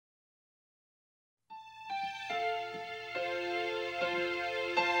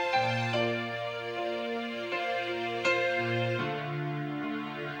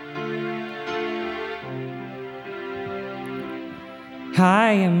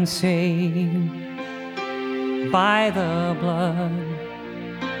I am saved by the blood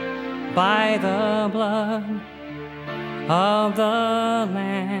of the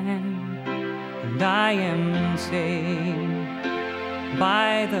Lamb, and I am saved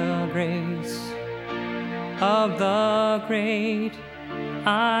by the grace of the great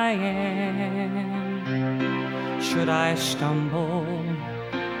I am. Should I stumble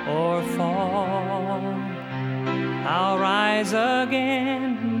or fall, I'll rise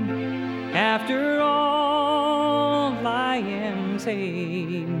again. After all, I am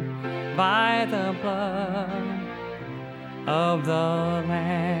saved by the blood of the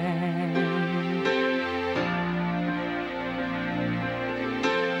Lamb.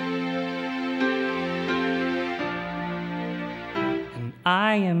 And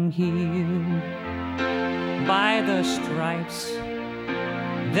I am healed by the stripes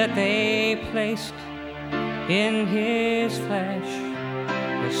that they placed in his flesh.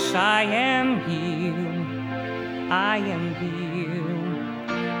 Yes, I am healed, I am healed.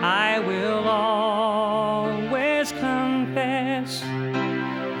 I will always confess,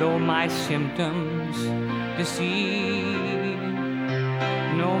 though my symptoms deceive.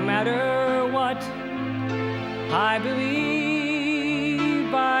 No matter what, I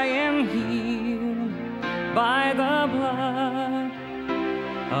believe I am healed by the blood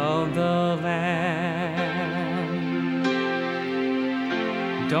of the Lamb.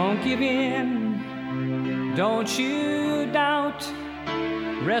 Don't give in, don't you doubt.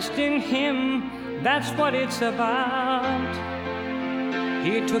 Rest in Him, that's what it's about.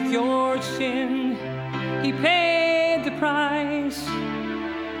 He took your sin, He paid the price.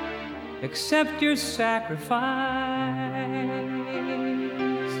 Accept your sacrifice.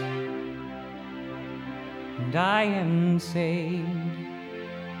 And I am saved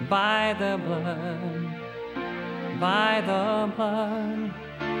by the blood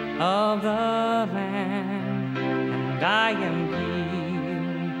of the Lamb, and I am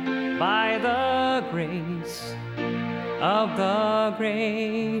healed by the grace of the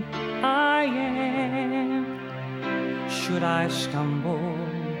great I am. Should I stumble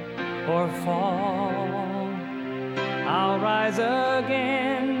or fall, I'll rise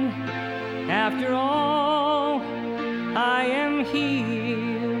again. After all, I am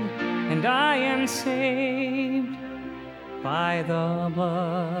healed and I am saved by the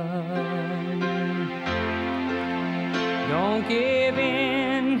blood. Don't give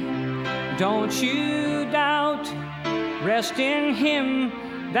in, don't you doubt. Rest in Him,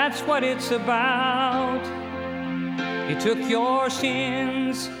 that's what it's about. He took your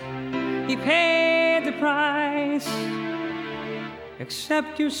sins, He paid the price.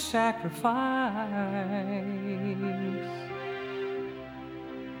 Accept your sacrifice.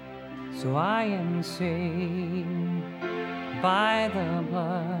 So I am saved by the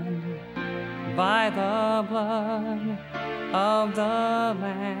blood of the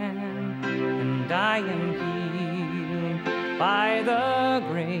Lamb, and I am healed by the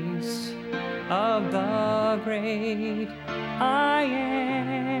grace of the great I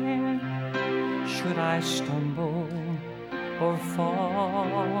am. Should I stumble or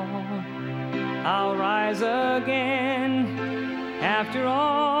fall, I'll rise again. After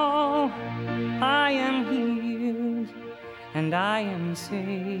all, I am healed and I am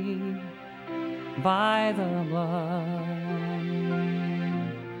saved by the blood.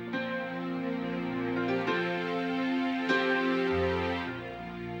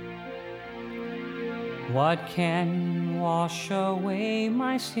 What can wash away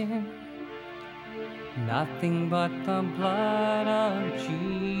my sin? Nothing but the blood of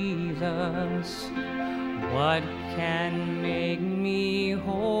Jesus. What can make me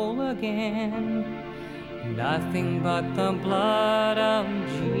whole again? Nothing but the blood of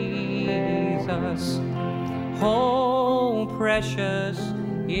Jesus. Oh, precious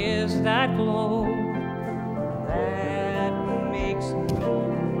is that glow that makes me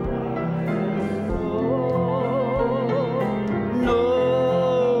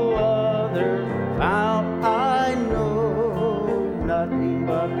no other fount I know, nothing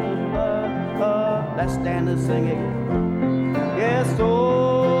but the blood of. Let's stand and sing it. Yes,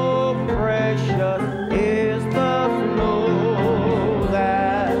 so precious is the flow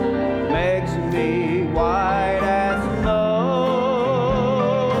that makes me white as snow.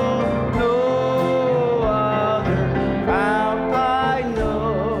 No other fount I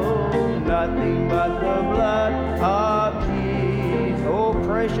know, nothing but the blood of Jesus. Oh,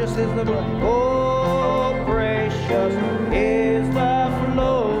 precious is the blood. Oh, precious is the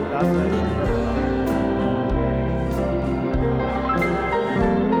flow. God bless you.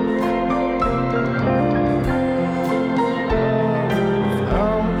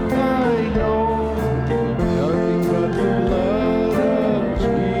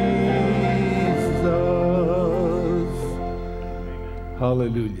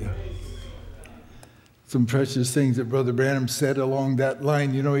 Hallelujah. Some precious things that Brother Branham said along that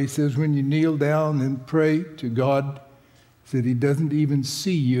line. You know, he says when you kneel down and pray to God, he said he doesn't even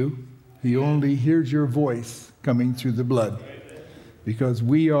see you. He only hears your voice coming through the blood. Because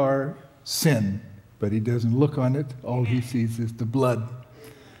we are sin, but he doesn't look on it. All he sees is the blood.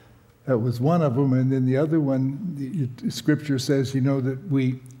 That was one of them. And then the other one, the Scripture says, you know, that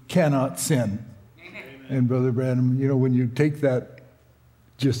we cannot sin. And Brother Branham, you know, when you take that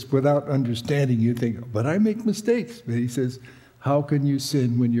just without understanding, you think, but I make mistakes. But he says, how can you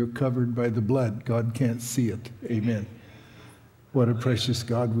sin when you're covered by the blood? God can't see it. Amen. What a precious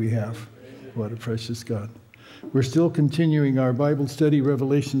God we have. What a precious God. We're still continuing our Bible study,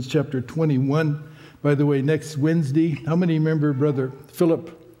 Revelations chapter 21. By the way, next Wednesday, how many remember Brother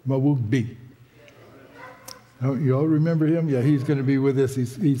Philip Mawugbi? Oh, you all remember him? Yeah, he's going to be with us.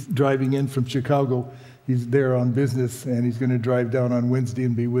 He's driving in from Chicago. He's there on business, and he's going to drive down on Wednesday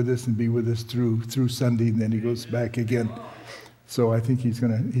and be with us through Sunday, and then he goes back again. So I think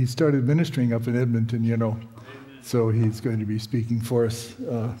he started ministering up in Edmonton, you know. So he's going to be speaking for us,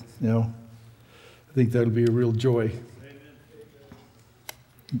 you know. I think that'll be a real joy.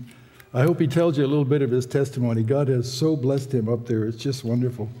 I hope he tells you a little bit of his testimony. God has so blessed him up there. It's just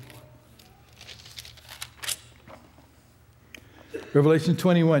wonderful. Revelation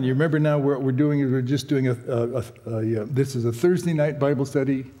 21. You remember now what we're doing is we're just doing this is a Thursday night Bible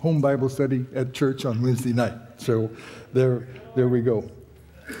study, home Bible study at church on Wednesday night. So there we go.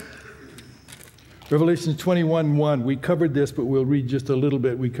 Revelation 21:1. We covered this, but we'll read just a little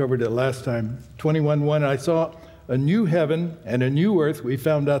bit. We covered it last time. 21:1. I saw a new heaven and a new earth. We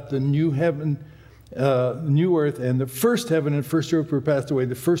found out the new heaven, new earth, and the first heaven and first earth were passed away.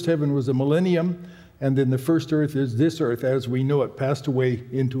 The first heaven was a millennium. And then the first earth is this earth, as we know it, passed away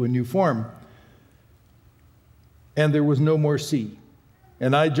into a new form. And there was no more sea.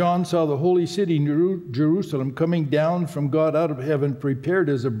 And I, John, saw the holy city, Jerusalem, coming down from God out of heaven, prepared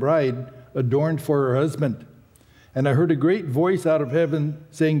as a bride adorned for her husband. And I heard a great voice out of heaven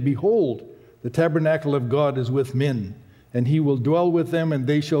saying, behold, the tabernacle of God is with men, and he will dwell with them, and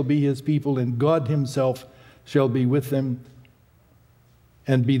they shall be his people, and God himself shall be with them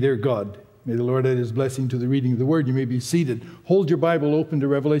and be their God. May the Lord add his blessing to the reading of the word. You may be seated. Hold your Bible open to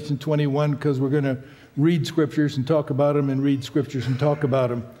Revelation 21 because we're going to read scriptures and talk about them and read scriptures and talk about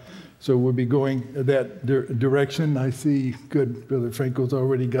them. So we'll be going that direction. I see, good, Brother Franco's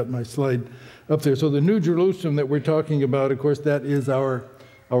already got my slide up there. So the New Jerusalem that we're talking about, of course, that is our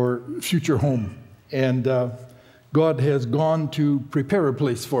future home. And God has gone to prepare a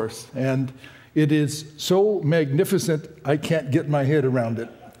place for us. And it is so magnificent, I can't get my head around it.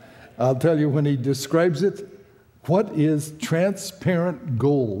 I'll tell you when he describes it, what is transparent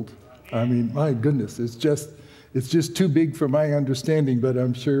gold? I mean, my goodness, it's just too big for my understanding, but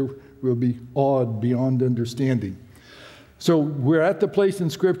I'm sure we'll be awed beyond understanding. So we're at the place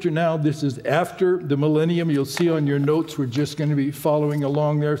in Scripture now. This is after the millennium. You'll see on your notes, we're just going to be following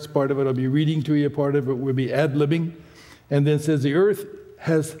along there. It's part of it I'll be reading to you. Part of it will be ad-libbing. And then it says the earth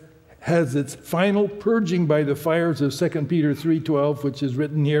has its final purging by the fires of 2 Peter 3:12, which is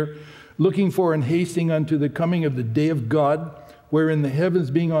written here, looking for and hasting unto the coming of the day of God, wherein the heavens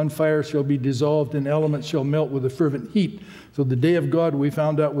being on fire shall be dissolved and elements shall melt with a fervent heat. So the day of God we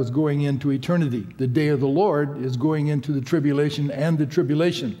found out was going into eternity. The day of the Lord is going into the tribulation and the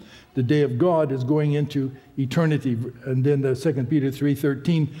tribulation. The day of God is going into eternity. And then 2 Peter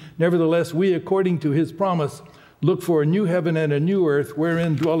 3:13, nevertheless we according to his promise look for a new heaven and a new earth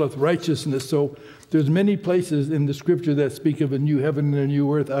wherein dwelleth righteousness. So there's many places in the Scripture that speak of a new heaven and a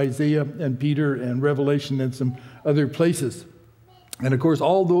new earth, Isaiah and Peter and Revelation and some other places. And of course,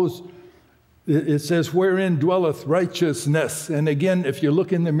 all those, it says, wherein dwelleth righteousness. And again, if you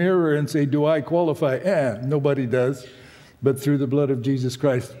look in the mirror and say, do I qualify? Nobody does. But through the blood of Jesus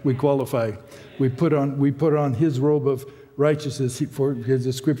Christ, we qualify. We put on his robe of righteousness, because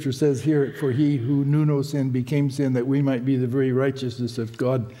the Scripture says here, for he who knew no sin became sin, that we might be the very righteousness of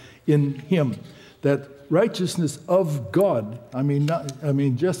God in him. That righteousness of God, I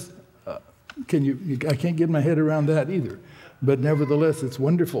can't get my head around that either. But nevertheless, it's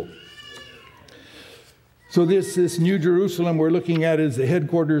wonderful. So this New Jerusalem we're looking at is the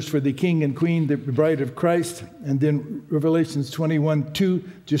headquarters for the King and Queen, the bride of Christ. And then Revelations 21:2,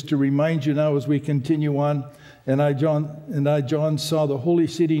 just to remind you now as we continue on. And I, John, saw the holy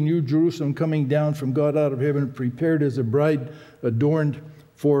city, New Jerusalem, coming down from God out of heaven, prepared as a bride adorned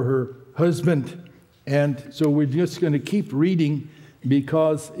for her husband. And so we're just going to keep reading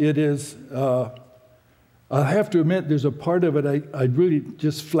because it is, I have to admit, there's a part of it I really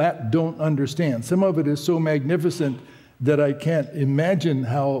just flat don't understand. Some of it is so magnificent that I can't imagine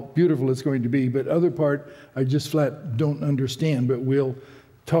how beautiful it's going to be, but other part I just flat don't understand. But we'll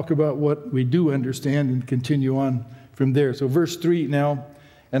talk about what we do understand and continue on from there. So verse 3 now,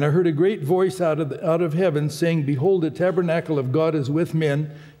 and I heard a great voice out of heaven saying, Behold, the tabernacle of God is with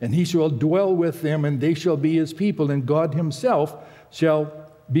men, and he shall dwell with them, and they shall be his people, and God himself shall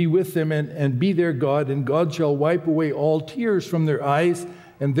be with them and be their God, and God shall wipe away all tears from their eyes,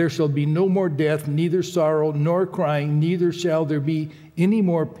 and there shall be no more death, neither sorrow nor crying, neither shall there be any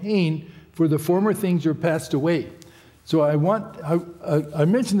more pain, for the former things are passed away. So I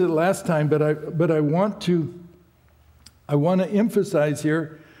mentioned it last time, but I want to emphasize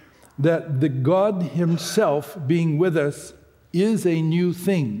here that the God himself being with us is a new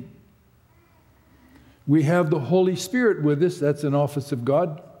thing. We have the Holy Spirit with us. That's an office of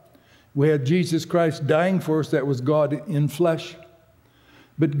God. We had Jesus Christ dying for us. That was God in flesh.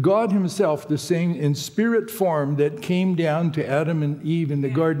 But God himself, the same in spirit form that came down to Adam and Eve in the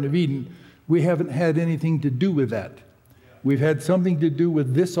Garden of Eden, we haven't had anything to do with that. We've had something to do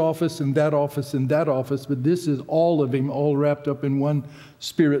with this office and that office and that office, but this is all of him, all wrapped up in one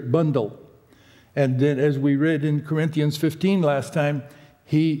spirit bundle. And then as we read in Corinthians 15 last time,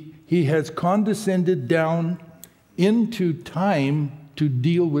 he has condescended down into time to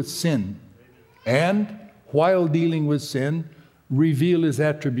deal with sin. And while dealing with sin, reveal his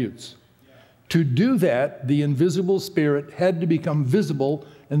attributes. To do that, the invisible spirit had to become visible,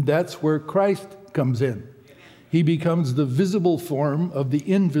 and that's where Christ comes in. He becomes the visible form of the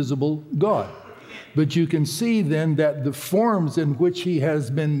invisible God. But you can see then that the forms in which he has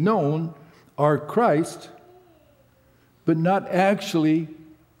been known are Christ, but not actually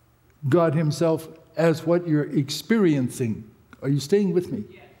God himself as what you're experiencing. Are you staying with me?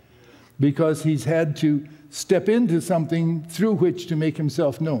 Because he's had to step into something through which to make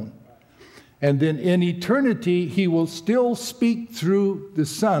himself known. And then in eternity, he will still speak through the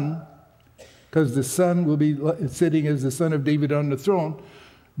Son, because the Son will be sitting as the Son of David on the throne.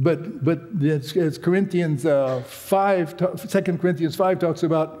 But as Corinthians 5, 2 Corinthians 5 talks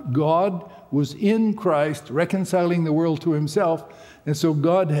about, God was in Christ reconciling the world to himself. And so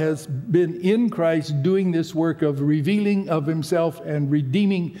God has been in Christ doing this work of revealing of himself and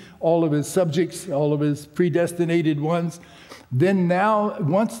redeeming all of his subjects, all of his predestinated ones. Then now,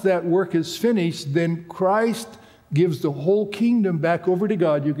 once that work is finished, then Christ gives the whole kingdom back over to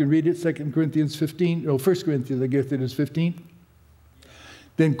God. You can read it, 2 Corinthians 15, 1 Corinthians, I guess it is 15.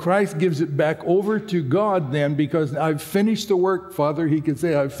 Then Christ gives it back over to God then, because I've finished the work, Father. He could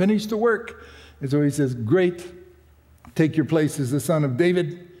say, I've finished the work. And so he says, great, take your place as the Son of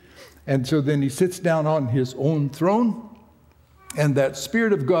David. And so then he sits down on his own throne, and that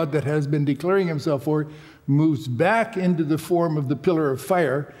Spirit of God that has been declaring himself for moves back into the form of the pillar of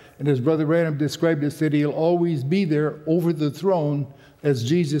fire. And as Brother Branham described it, said he'll always be there over the throne as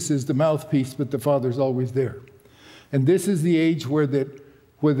Jesus is the mouthpiece, but the Father's always there. And this is the age where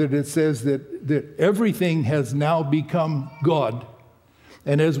it says that everything has now become God.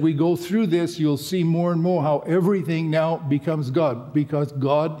 And as we go through this, you'll see more and more how everything now becomes God, because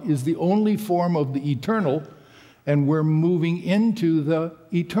God is the only form of the eternal, and we're moving into the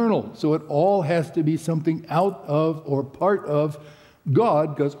eternal. So it all has to be something out of or part of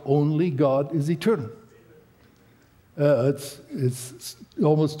God, because only God is eternal. It's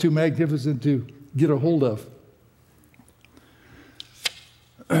almost too magnificent to get a hold of.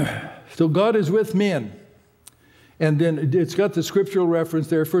 So God is with men. And then it's got the scriptural reference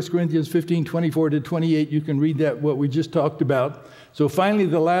there, 1 Corinthians 15, 24 to 28. You can read that, what we just talked about. So finally,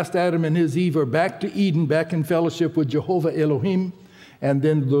 the last Adam and his Eve are back to Eden, back in fellowship with Jehovah Elohim, and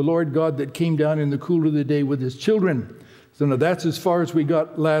then the Lord God that came down in the cool of the day with his children. So now that's as far as we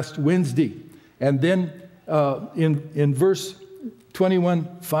got last Wednesday. And then in verse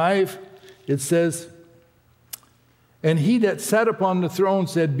 21:5, it says, And he that sat upon the throne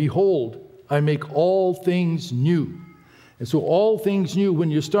said, Behold, I make all things new. And so all things new, when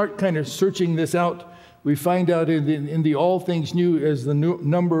you start kind of searching this out, we find out in the all things new as the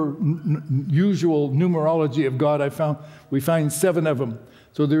usual numerology of God, we find 7 of them.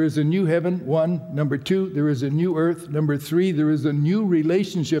 So there is a new heaven, 1. Number 2, there is a new earth. Number 3, there is a new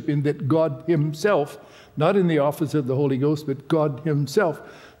relationship in that God himself, not in the office of the Holy Ghost, but God himself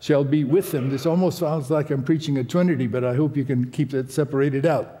shall be with them. This almost sounds like I'm preaching a Trinity, but I hope you can keep that separated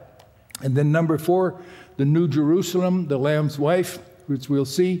out. And then number 4, the New Jerusalem, the Lamb's wife, which we'll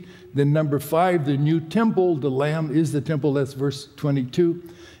see. Then number 5, the new temple, the Lamb is the temple, that's verse 22.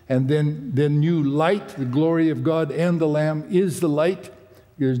 And then new light, the glory of God and the Lamb is the light.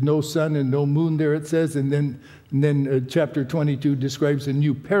 There's no sun and no moon there, it says. And then chapter 22 describes a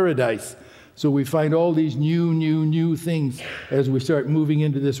new paradise. So we find all these new things as we start moving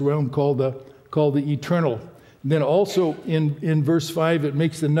into this realm called the eternal. And then also in verse 5, it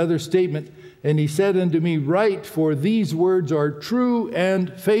makes another statement. And he said unto me, write, for these words are true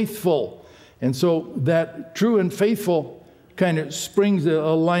and faithful. And so that true and faithful kind of springs a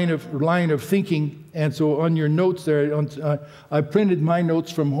line of thinking. And so on your notes there, I printed my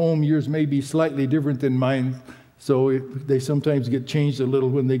notes from home. Yours may be slightly different than mine. So they sometimes get changed a little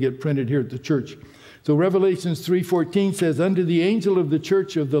when they get printed here at the church. So Revelations 3:14 says, unto the angel of the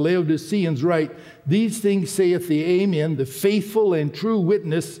church of the Laodiceans write, these things saith the Amen, the faithful and true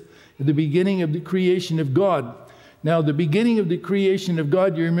witness, at the beginning of the creation of God. Now, the beginning of the creation of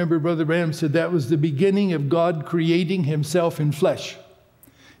God, you remember Brother Branham said that was the beginning of God creating himself in flesh.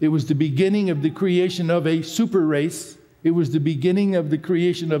 It was the beginning of the creation of a super race. It was the beginning of the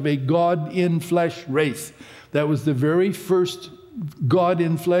creation of a God in flesh race. That was the very first God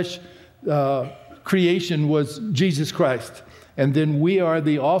in flesh creation was Jesus Christ. And then we are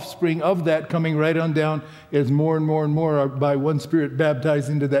the offspring of that, coming right on down as more and more and more are by one Spirit baptized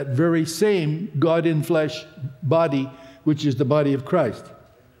into that very same God in flesh body, which is the body of Christ.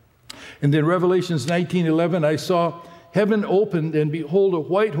 And then Revelations 19:11, I saw heaven opened, and behold, a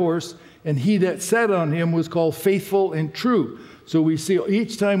white horse, and he that sat on him was called Faithful and True. So we see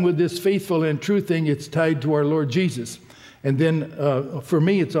each time with this faithful and true thing, it's tied to our Lord Jesus. And then for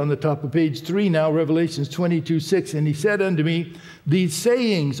me, it's on the top of page 3 now, Revelations 22:6. And he said unto me, these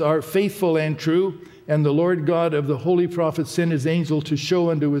sayings are faithful and true, and the Lord God of the holy prophets sent his angel to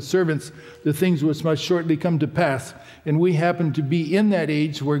show unto his servants the things which must shortly come to pass. And we happen to be in that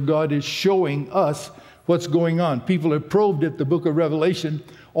age where God is showing us what's going on. People have probed at the book of Revelation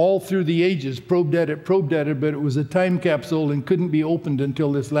all through the ages, probed at it, but it was a time capsule and couldn't be opened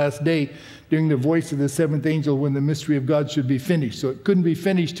until this last day during the voice of the seventh angel when the mystery of God should be finished. So it couldn't be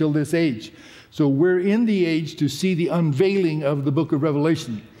finished till this age. So we're in the age to see the unveiling of the book of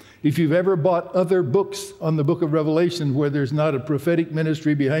Revelation. If you've ever bought other books on the book of Revelation where there's not a prophetic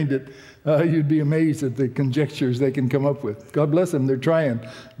ministry behind it, you'd be amazed at the conjectures they can come up with. God bless them, they're trying,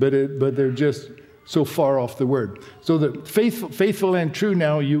 but they're just so far off the word. So the faithful and true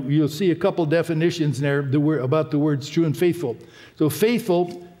now, you'll see a couple definitions there about the words true and faithful. So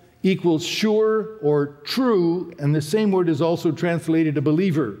faithful equals sure or true, and the same word is also translated a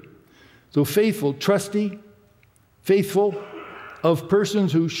believer. So faithful, trusty, faithful, of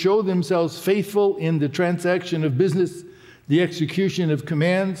persons who show themselves faithful in the transaction of business, the execution of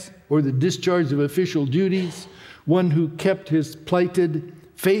commands, or the discharge of official duties, one who kept his plighted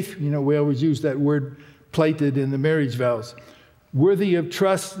faith. You know, we always use that word plighted in the marriage vows. Worthy of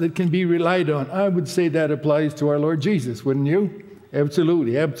trust that can be relied on. I would say that applies to our Lord Jesus, wouldn't you?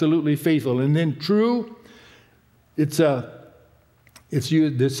 Absolutely, absolutely faithful. And then true, it's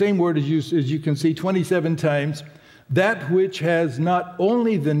used, the same word is used, as you can see, 27 times. That which has not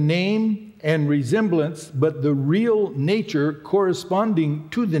only the name and resemblance, but the real nature corresponding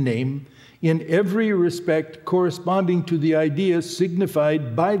to the name, in every respect corresponding to the idea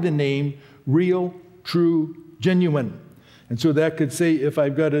signified by the name, real, true, genuine. And so that could say, if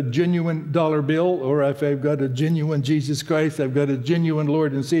I've got a genuine dollar bill, or if I've got a genuine Jesus Christ, I've got a genuine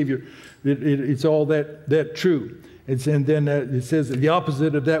Lord and Savior, it's all that true. And then it says the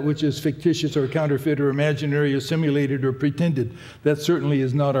opposite of that which is fictitious or counterfeit or imaginary or simulated or pretended. That certainly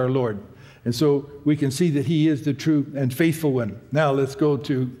is not our Lord. And so we can see that he is the true and faithful one. Now let's go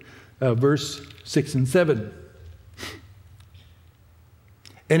to verse 6 and 7.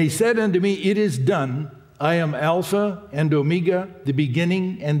 And he said unto me, it is done. I am Alpha and Omega, the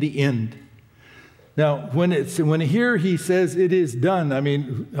beginning and the end. Now, when here he says it is done, I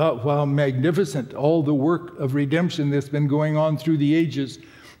mean, how magnificent, all the work of redemption that's been going on through the ages.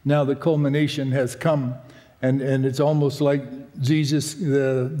 Now the culmination has come, and it's almost like Jesus,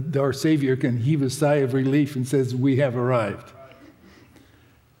 our Savior, can heave a sigh of relief and says, we have arrived.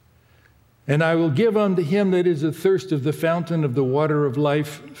 And I will give unto him that is athirst of the fountain of the water of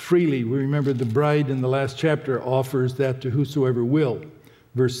life freely. We remember the bride in the last chapter offers that to whosoever will.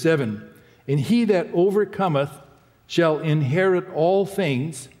 Verse 7. And he that overcometh shall inherit all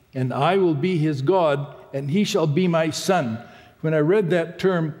things, and I will be his God, and he shall be my son. When I read that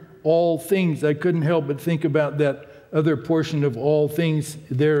term, all things, I couldn't help but think about that other portion of all things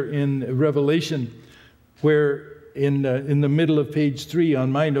there in Revelation, where in the middle of page 3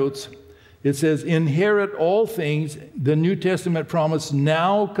 on my notes, it says, inherit all things. The New Testament promise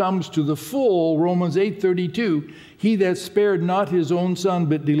now comes to the full, Romans 8:32. He that spared not his own son,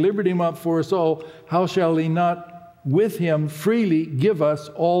 but delivered him up for us all, how shall he not with him freely give us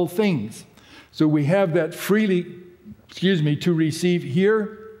all things? So we have that freely, to receive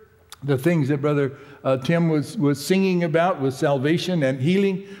here. The things that Brother Tim was singing about with salvation and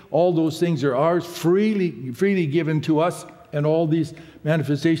healing, all those things are ours, freely given to us, and all these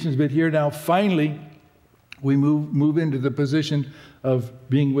manifestations. But here now, finally, we move into the position of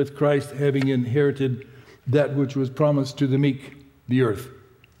being with Christ, having inherited that which was promised to the meek, the earth.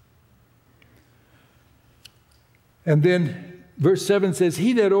 And then verse 7 says,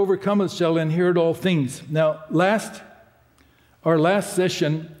 he that overcometh shall inherit all things. Now, our last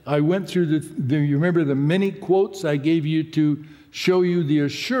session, I went through you remember the many quotes I gave you to show you the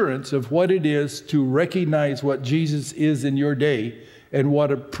assurance of what it is to recognize what Jesus is in your day, and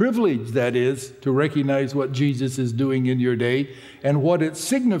what a privilege that is to recognize what Jesus is doing in your day, and what it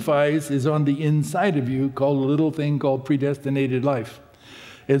signifies is on the inside of you, called a little thing called predestinated life.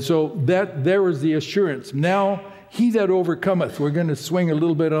 And so there was the assurance. Now, he that overcometh, we're going to swing a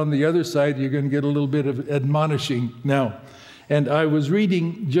little bit on the other side. You're going to get a little bit of admonishing now. And I was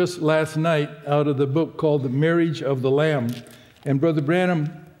reading just last night out of the book called The Marriage of the Lamb. And Brother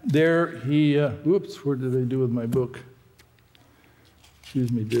Branham there, what did I do with my book?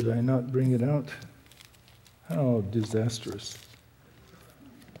 Excuse me, did I not bring it out? How disastrous.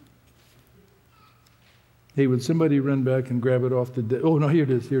 Hey, would somebody run back and grab it off the desk? Oh, no, here it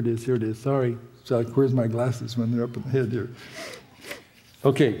is. Sorry. So where's my glasses when they're up in the head here?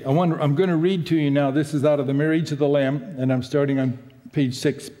 Okay, I'm going to read to you now. This is out of The Marriage of the Lamb, and I'm starting on page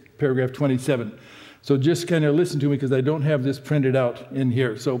 6, paragraph 27. So just kind of listen to me, because I don't have this printed out in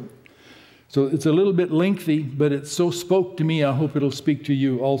here. So it's a little bit lengthy, but it so spoke to me, I hope it'll speak to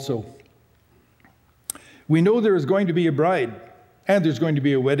you also. We know there is going to be a bride, and there's going to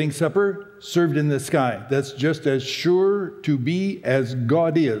be a wedding supper served in the sky. That's just as sure to be as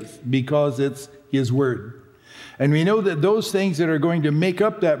God is, because it's His Word. And we know that those things that are going to make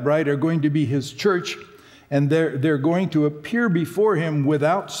up that bride are going to be His church, and they're going to appear before Him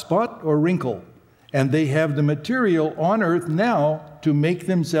without spot or wrinkle. And they have the material on earth now to make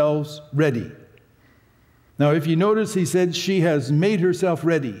themselves ready. Now, if you notice, he said she has made herself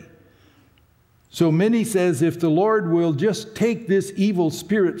ready. So many says, if the Lord will just take this evil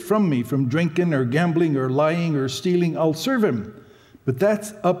spirit from me, from drinking or gambling or lying or stealing, I'll serve Him. But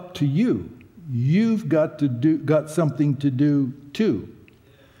that's up to you. You've got something to do too.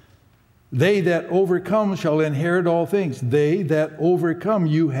 They that overcome shall inherit all things. They that overcome,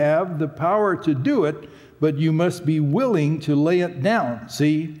 you have the power to do it, but you must be willing to lay it down.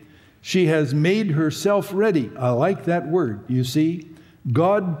 See, she has made herself ready. I like that word. You see,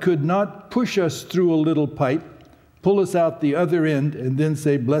 God could not push us through a little pipe, pull us out the other end, and then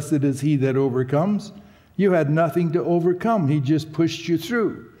say, blessed is he that overcomes. You had nothing to overcome. He just pushed you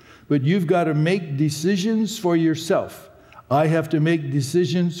through. But you've got to make decisions for yourself. I have to make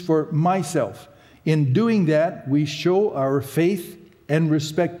decisions for myself. In doing that, we show our faith and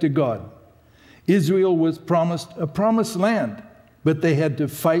respect to God. Israel was promised a promised land, but they had to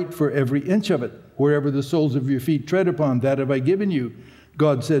fight for every inch of it. Wherever the soles of your feet tread upon, that have I given you,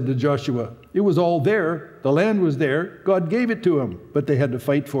 God said to Joshua. It was all there. The land was there. God gave it to them, but they had to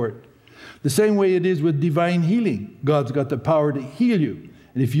fight for it. The same way it is with divine healing. God's got the power to heal you.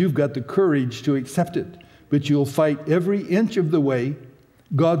 And if you've got the courage to accept it, but you'll fight every inch of the way,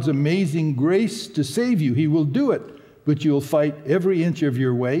 God's amazing grace to save you, He will do it, but you'll fight every inch of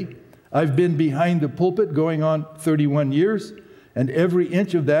your way. I've been behind the pulpit going on 31 years, and every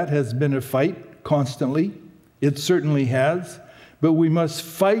inch of that has been a fight constantly. It certainly has. But we must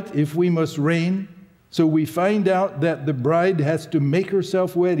fight if we must reign. So we find out that the bride has to make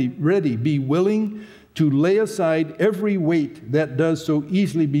herself ready, be willing to lay aside every weight that does so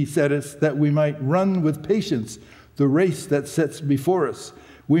easily beset us, that we might run with patience the race that sets before us.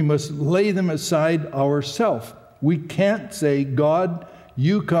 We must lay them aside ourselves. We can't say, God,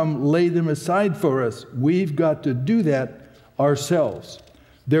 you come lay them aside for us. We've got to do that ourselves.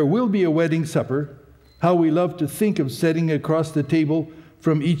 There will be a wedding supper. How we love to think of sitting across the table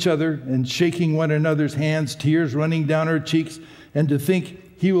from each other and shaking one another's hands, tears running down our cheeks, and to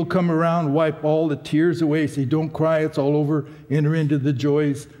think He will come around, wipe all the tears away, say, don't cry, it's all over. Enter into the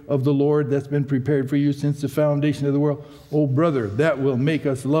joys of the Lord that's been prepared for you since the foundation of the world. Oh, brother, that will make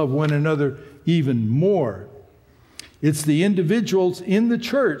us love one another even more. It's the individuals in the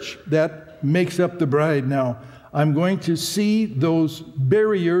church that makes up the bride. Now, I'm going to see those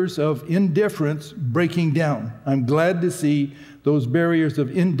barriers of indifference breaking down. I'm glad to see those barriers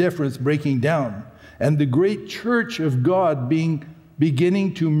of indifference breaking down. And the great church of God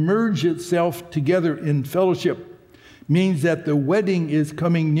beginning to merge itself together in fellowship means that the wedding is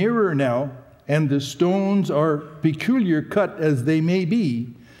coming nearer now, and the stones are peculiar cut as they may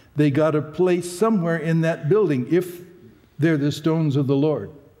be. They got a place somewhere in that building if they're the stones of the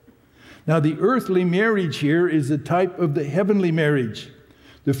Lord. Now, the earthly marriage here is a type of the heavenly marriage.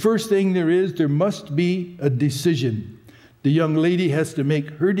 The first thing there must be a decision. The young lady has to make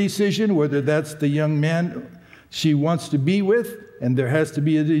her decision, whether that's the young man she wants to be with, and there has to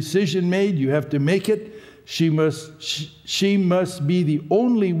be a decision made. You have to make it. She must be the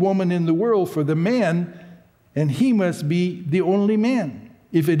only woman in the world for the man, and he must be the only man.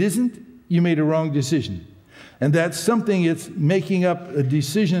 If it isn't, you made a wrong decision. And that's something, it's making up a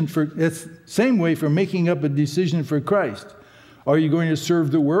decision for, it's same way for making up a decision for Christ. Are you going to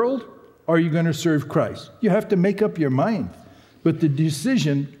serve the world? Or are you going to serve Christ? You have to make up your mind. But the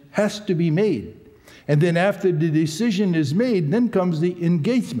decision has to be made. And then after the decision is made, then comes the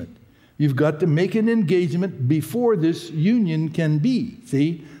engagement. You've got to make an engagement before this union can be.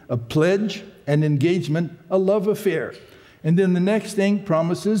 See, a pledge, an engagement, a love affair. And then the next thing,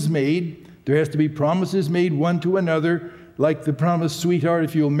 promises made. There has to be promises made one to another, like the promise, sweetheart,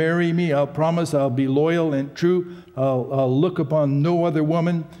 if you'll marry me, I'll promise I'll be loyal and true. I'll look upon no other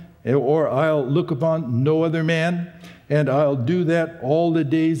woman, or I'll look upon no other man. And I'll do that all the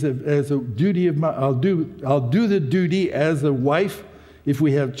days as a duty of my, I'll do the duty as a wife. If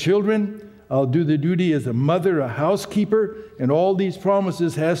we have children, I'll do the duty as a mother, a housekeeper, and all these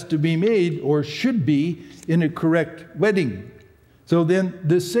promises has to be made or should be in a correct wedding. So then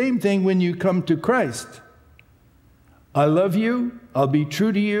the same thing when you come to Christ. I love you, I'll be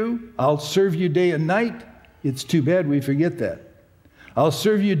true to you, I'll serve you day and night. It's too bad we forget that. I'll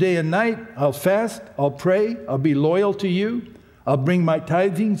serve you day and night, I'll fast, I'll pray, I'll be loyal to you, I'll bring my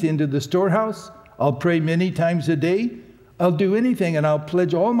tithings into the storehouse, I'll pray many times a day, I'll do anything, and I'll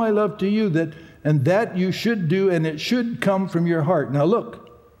pledge all my love to you, that you should do, and it should come from your heart. Now look,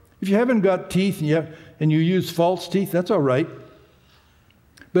 if you haven't got teeth and you use false teeth, that's all right.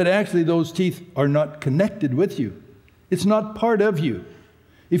 But actually those teeth are not connected with you. It's not part of you.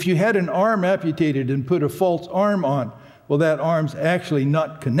 If you had an arm amputated and put a false arm on, well, that arm's actually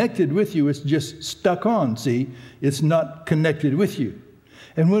not connected with you. It's just stuck on, see? It's not connected with you.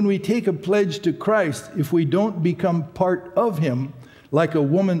 And when we take a pledge to Christ, if we don't become part of him, like a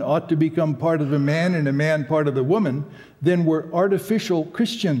woman ought to become part of a man and a man part of the woman, then we're artificial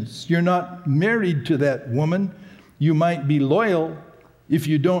Christians. You're not married to that woman. You might be loyal. If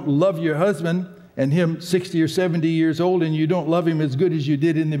you don't love your husband and him 60 or 70 years old and you don't love him as good as you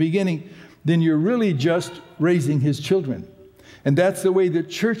did in the beginning, then you're really just raising his children. And that's the way the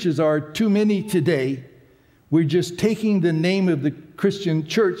churches are. Too many today. We're just taking the name of the Christian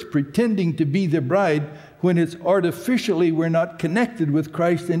church, pretending to be the bride, when it's artificially we're not connected with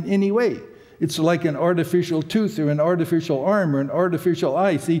Christ in any way. It's like an artificial tooth or an artificial arm or an artificial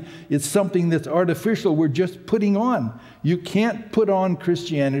eye. See, it's something that's artificial we're just putting on. You can't put on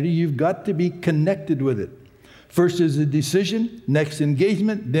Christianity. You've got to be connected with it. First is a decision, next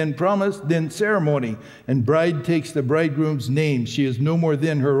engagement, then promise, then ceremony. And bride takes the bridegroom's name. She is no more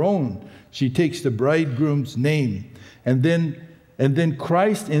than her own. She takes the bridegroom's name. And then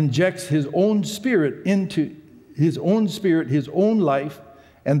Christ injects his own spirit into his own life.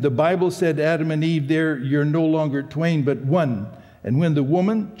 And the Bible said, Adam and Eve there, you're no longer twain, but one. And when the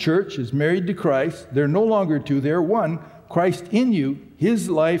woman, church, is married to Christ, they're no longer two, they're one. Christ in you, his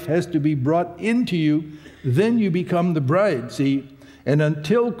life has to be brought into you. Then you become the bride, see? And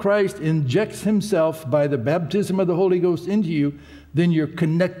until Christ injects himself by the baptism of the Holy Ghost into you, then you're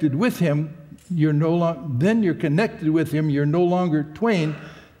connected with him. You're connected with him. You're no longer twain.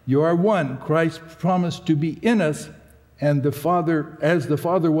 You are one. Christ promised to be in us, and the Father, as the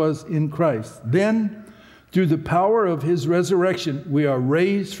Father was in Christ. Then, through the power of his resurrection, we are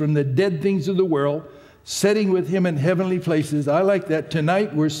raised from the dead things of the world, sitting with him in heavenly places. I like that.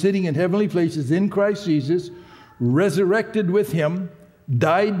 Tonight we're sitting in heavenly places in Christ Jesus, resurrected with him,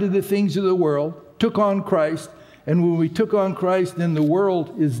 died to the things of the world, took on Christ. And when we took on Christ, then the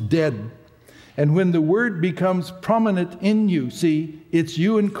world is dead. And when the word becomes prominent in you, see, it's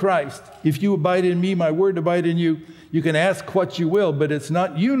you and Christ. If you abide in me, my word abide in you. You can ask what you will, but it's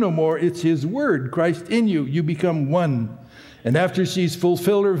not you no more. It's his word, Christ in you. You become one. And after she's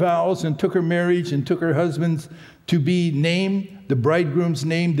fulfilled her vows and took her marriage and took her husband's to be named, the bridegroom's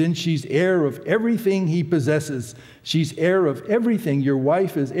name, then she's heir of everything he possesses. She's heir of everything. Your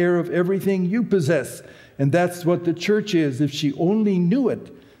wife is heir of everything you possess. And that's what the church is. If she only knew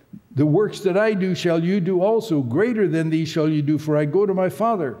it. The works that I do shall you do also. Greater than these shall you do, for I go to my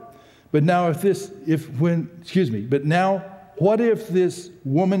Father. But now what if this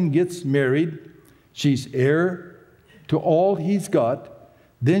woman gets married? She's heir to all he's got.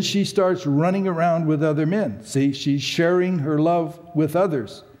 Then she starts running around with other men. See, she's sharing her love with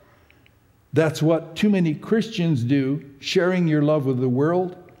others. That's what too many Christians do, sharing your love with the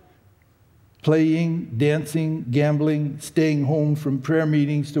world, playing, dancing, gambling, staying home from prayer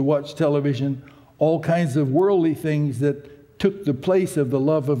meetings to watch television, all kinds of worldly things that took the place of the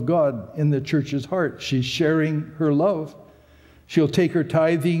love of God in the church's heart. She's sharing her love. She'll take her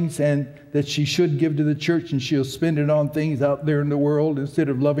tithings and that she should give to the church, and she'll spend it on things out there in the world instead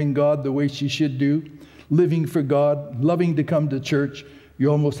of loving God the way she should do, living for God, loving to come to church. You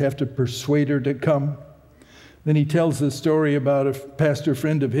almost have to persuade her to come. Then he tells the story about a pastor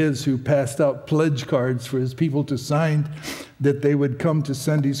friend of his who passed out pledge cards for his people to sign that they would come to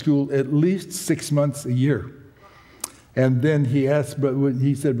Sunday school at least 6 months a year. And then he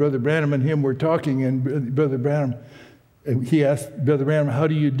said, Brother Branham and him were talking, and he asked Brother Branham, how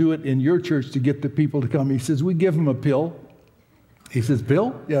do you do it in your church to get the people to come? He says, we give them a pill. He says,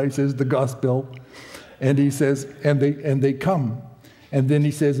 pill? Yeah, he says, the gospel. And he says, and they come. And then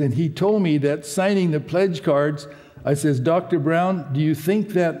he says, and he told me that signing the pledge cards, I says, Dr. Brown, do you think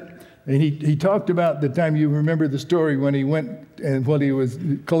that, and he talked about the time, you remember the story when he went and when he was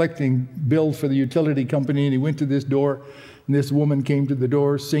collecting bills for the utility company, and he went to this door, and this woman came to the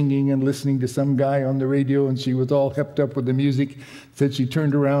door singing and listening to some guy on the radio, and she was all hepped up with the music. Said she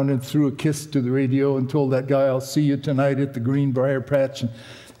turned around and threw a kiss to the radio and told that guy, I'll see you tonight at the Greenbrier Patch.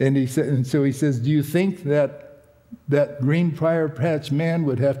 And so he says, do you think that Greenbrier Patch man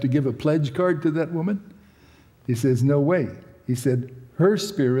would have to give a pledge card to that woman? He says, no way. He said, her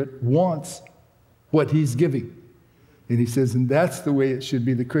spirit wants what he's giving. And he says, and that's the way it should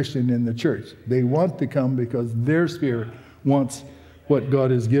be the Christian in the church. They want to come because their spirit wants what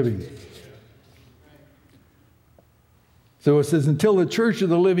God is giving. So it says, until the church of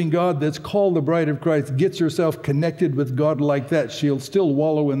the living God that's called the bride of Christ gets herself connected with God like that, she'll still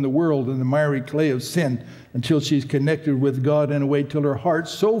wallow in the world in the miry clay of sin until she's connected with God in a way till her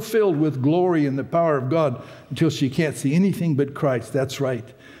heart's so filled with glory and the power of God until she can't see anything but Christ. That's right.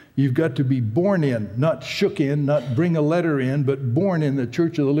 You've got to be born in, not shook in, not bring a letter in, but born in the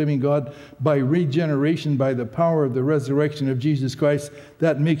church of the living God by regeneration, by the power of the resurrection of Jesus Christ.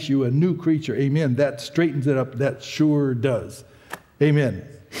 That makes you a new creature. Amen. That straightens it up. That sure does. Amen.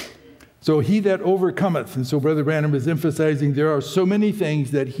 So he that overcometh, and so Brother Branham is emphasizing there are so many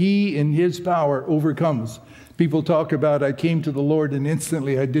things that he in his power overcomes. People talk about, I came to the Lord and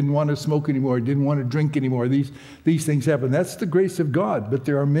instantly I didn't want to smoke anymore, I didn't want to drink anymore. These things happen. That's the grace of God. But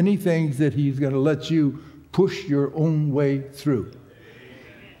there are many things that he's going to let you push your own way through.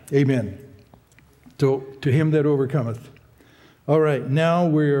 Amen. So to him that overcometh. All right, now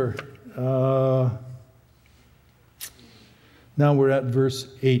we're at verse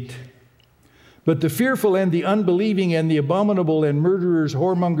 8. But the fearful and the unbelieving and the abominable and murderers,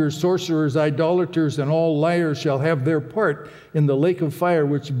 whoremongers, sorcerers, idolaters, and all liars shall have their part in the lake of fire,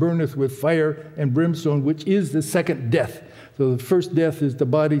 which burneth with fire and brimstone, which is the second death. So the first death is the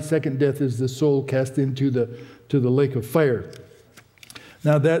body, second death is the soul cast into the lake of fire.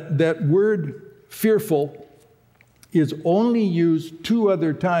 Now that word fearful is only used 2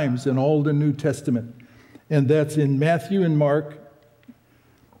 other times in all the New Testament, and that's in Matthew and Mark.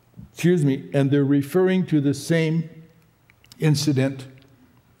 And they're referring to the same incident.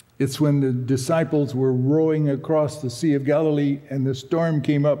 It's when the disciples were rowing across the Sea of Galilee and the storm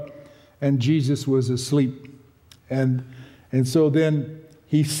came up and Jesus was asleep. And so then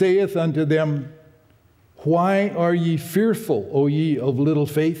he saith unto them, why are ye fearful, O ye of little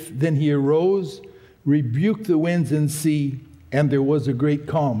faith? Then he arose, rebuked the winds and sea, and there was a great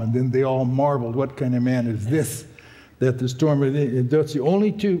calm. And then they all marveled, what kind of man is this? That the storm, that's the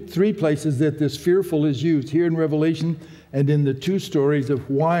only 3 places that this fearful is used, here in Revelation and in the 2 stories of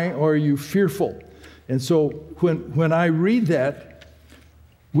why are you fearful. And so when I read that,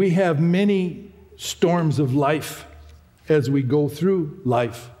 we have many storms of life as we go through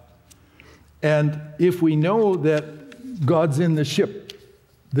life. And if we know that God's in the ship,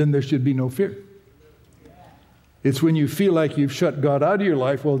 then there should be no fear. It's when you feel like you've shut God out of your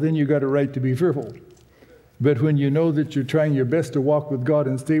life, well, then you got a right to be fearful. But when you know that you're trying your best to walk with God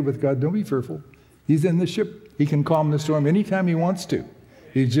and stay with God, don't be fearful. He's in the ship. He can calm the storm anytime he wants to.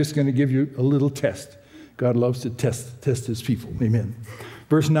 He's just going to give you a little test. God loves to test his people. Amen.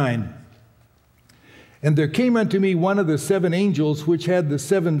 Verse 9. And there came unto me one of the 7 angels, which had the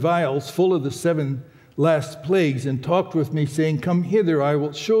 7 vials full of the 7 last plagues, and talked with me, saying, come hither, I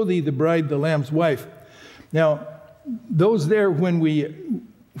will show thee the bride, the Lamb's wife. Now, those there,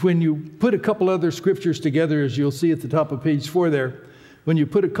 when you put a couple other scriptures together, as you'll see at the top of page 4 there, when you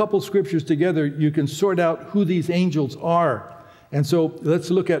put a couple scriptures together, you can sort out who these angels are. And so let's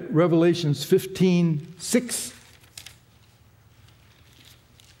look at Revelations 15:6.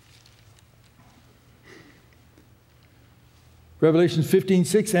 Revelation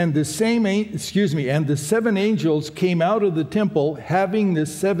 15:6, and the 7 angels came out of the temple, having the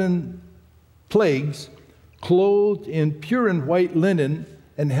 7 plagues, clothed in pure and white linen,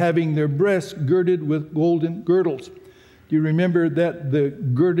 and having their breasts girded with golden girdles. Do you remember that the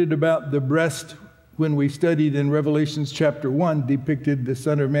girded about the breast, when we studied in Revelation chapter 1, depicted the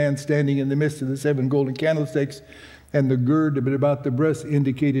Son of Man standing in the midst of the 7 golden candlesticks, and the gird about the breast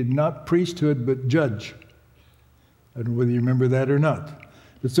indicated not priesthood, but judge. I don't know whether you remember that or not.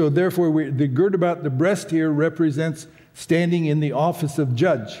 But so therefore, the gird about the breast here represents standing in the office of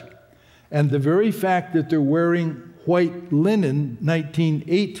judge. And the very fact that they're wearing white linen,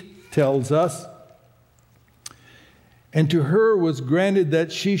 19:8 tells us, and to her was granted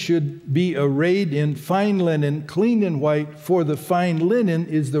that she should be arrayed in fine linen, clean and white, for the fine linen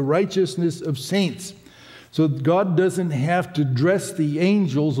is the righteousness of saints. So God doesn't have to dress the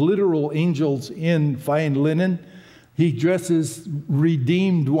angels, literal angels, in fine linen. He dresses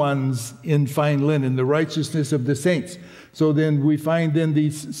redeemed ones in fine linen, the righteousness of the saints. So then we find then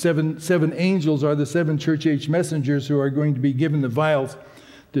these seven angels are the 7 church-age messengers who are going to be given the vials,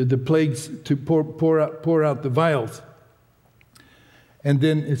 the plagues to pour out the vials. And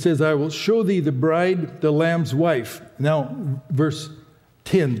then it says, I will show thee the bride, the Lamb's wife. Now, verse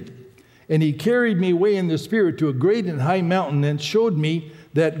 10. And he carried me away in the Spirit to a great and high mountain, and showed me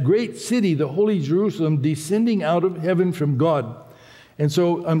that great city, the holy Jerusalem, descending out of heaven from God. And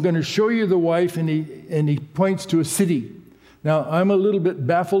so I'm going to show you the wife, and he points to a city. Now, I'm a little bit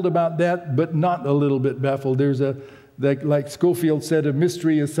baffled about that, but not a little bit baffled. There's like Schofield said, a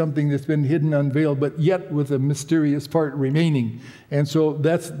mystery is something that's been hidden, unveiled, but yet with a mysterious part remaining. And so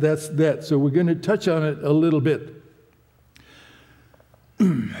that's that. So we're going to touch on it a little bit.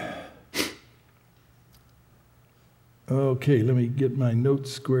 Okay, let me get my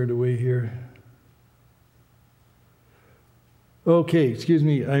notes squared away here. Okay, excuse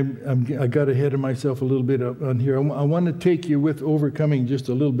me, I got ahead of myself a little bit on here. I want to take you with overcoming just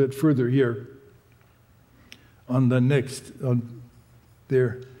a little bit further here on the next, on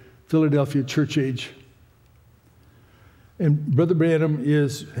there, Philadelphia Church Age. And Brother Branham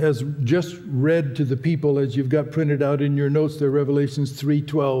has just read to the people, as you've got printed out in your notes there, Revelations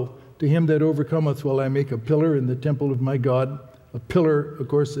 3:12. To him that overcometh will I make a pillar in the temple of my God. A pillar, of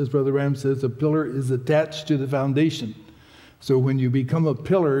course, as Brother Ram says, a pillar is attached to the foundation. So when you become a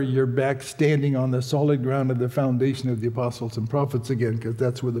pillar, you're back standing on the solid ground of the foundation of the apostles and prophets again, because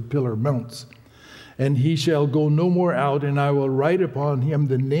that's where the pillar mounts. And he shall go no more out, and I will write upon him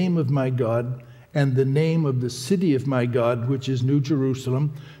the name of my God, and the name of the city of my God, which is New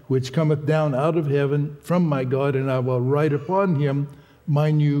Jerusalem, which cometh down out of heaven from my God, and I will write upon him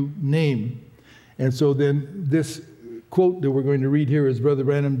my new name. And so then this quote that we're going to read here is Brother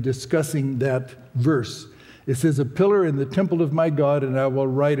Branham discussing that verse. It says, a pillar in the temple of my God, and I will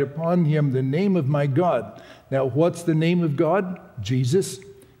write upon him the name of my God. Now, what's the name of God? Jesus.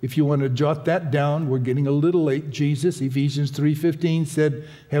 If you want to jot that down, we're getting a little late. Jesus, Ephesians 3:15 said,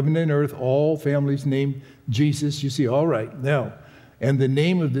 heaven and earth, all families named Jesus. You see, all right. Now, and the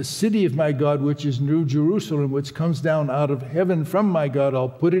name of the city of my God, which is New Jerusalem, which comes down out of heaven from my God, I'll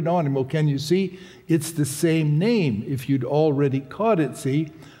put it on him. Well, can you see? It's the same name. If you'd already caught it, see?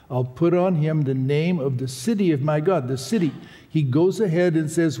 I'll put on him the name of the city of my God, the city. He goes ahead and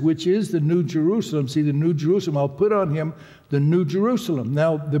says, which is the New Jerusalem. See, the New Jerusalem, I'll put on him the New Jerusalem.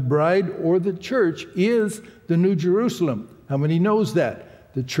 Now, the bride or the church is the New Jerusalem. How many knows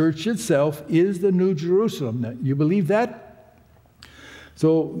that? The church itself is the New Jerusalem. Now, you believe that?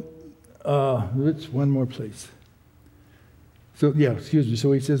 So, let's one more place. So, yeah, excuse me.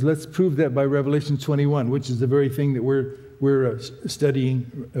 So he says, let's prove that by Revelation 21, which is the very thing that we're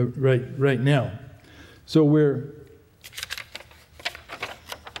studying right now. So we're,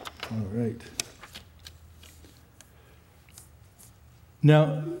 all right.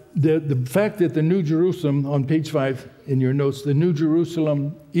 Now, the fact that the New Jerusalem, on page 5 in your notes, the New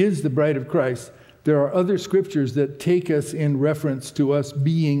Jerusalem is the bride of Christ. There are other scriptures that take us in reference to us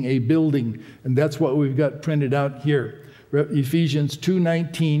being a building, and that's what we've got printed out here. Ephesians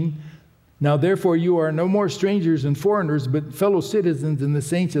 2:19. Now therefore you are no more strangers and foreigners, but fellow citizens and the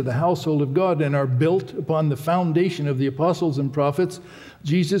saints of the household of God, and are built upon the foundation of the apostles and prophets,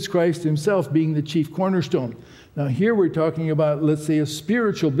 Jesus Christ himself being the chief cornerstone. Now here we're talking about, let's say, a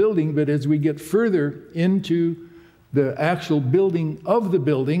spiritual building, but as we get further into the actual building of the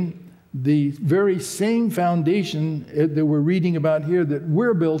building, the very same foundation that we're reading about here that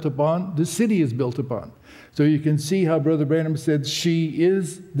we're built upon, the city is built upon. So you can see how Brother Branham said she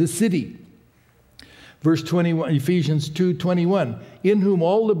is the city. Verse 21, Ephesians 2:21, in whom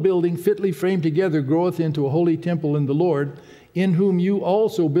all the building fitly framed together groweth into a holy temple in the Lord, in whom you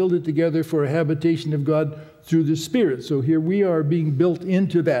also build it together for a habitation of God through the Spirit. So here we are being built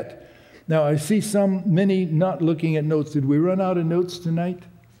into that. Now I see many not looking at notes. Did we run out of notes tonight?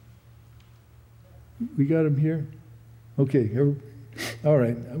 We got them here? Okay. All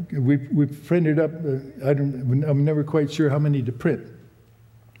right. We printed up. I'm never quite sure how many to print.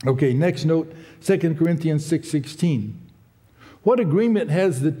 Okay, next note, 2 Corinthians 6:16. What agreement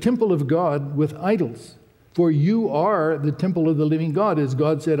has the temple of God with idols? For you are the temple of the living God. As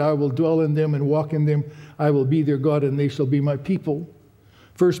God said, I will dwell in them and walk in them. I will be their God and they shall be my people.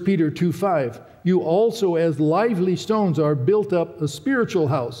 1 Peter 2:5. You also as lively stones are built up a spiritual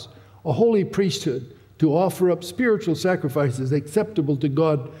house, a holy priesthood, to offer up spiritual sacrifices acceptable to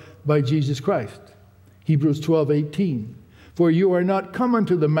God by Jesus Christ. Hebrews 12:18. For you are not come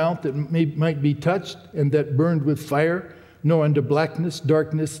unto the mount that might be touched and that burned with fire, nor unto blackness,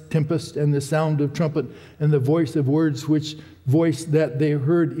 darkness, tempest, and the sound of trumpet, and the voice of words, which voice that they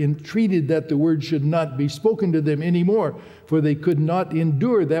heard entreated that the word should not be spoken to them any more, for they could not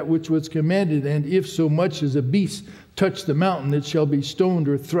endure that which was commanded. And if so much as a beast touch the mountain, it shall be stoned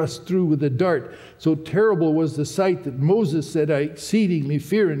or thrust through with a dart. So terrible was the sight that Moses said, I exceedingly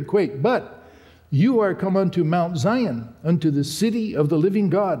fear and quake. But you are come unto Mount Zion, unto the city of the living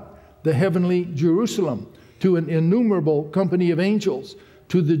God, the heavenly Jerusalem, to an innumerable company of angels,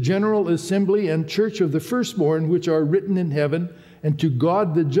 to the general assembly and church of the firstborn which are written in heaven, and to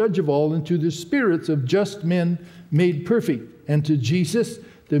God the judge of all, and to the spirits of just men made perfect, and to Jesus,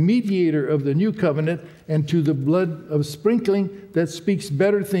 the mediator of the new covenant, and to the blood of sprinkling that speaks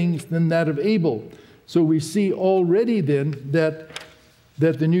better things than that of Abel. So we see already then that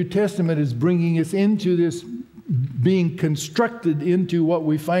the New Testament is bringing us into this, being constructed into what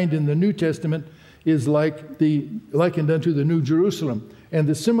we find in the New Testament is likened unto the New Jerusalem. And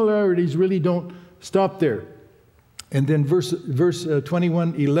the similarities really don't stop there. And then verse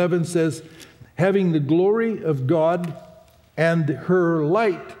 21:11 says, having the glory of God, and her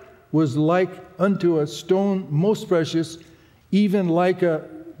light was like unto a stone most precious, even like a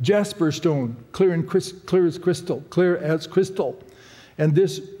jasper stone, clear as crystal. And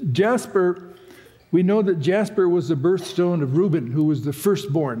this jasper, we know that jasper was the birthstone of Reuben, who was the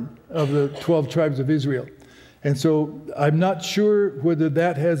firstborn of the 12 tribes of Israel. And so I'm not sure whether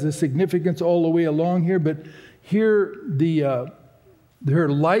that has a significance all the way along here, but here her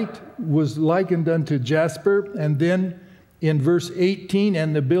light was likened unto jasper. And then in verse 18,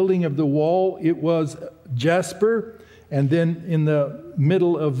 and the building of the wall, it was jasper. And then in the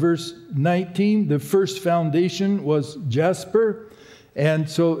middle of verse 19, the first foundation was jasper. And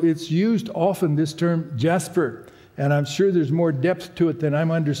so it's used often, this term jasper. And I'm sure there's more depth to it than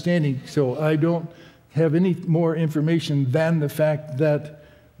I'm understanding. So I don't have any more information than the fact that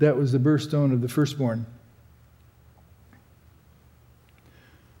that was the birthstone of the firstborn.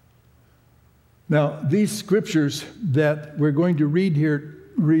 Now, these scriptures that we're going to read here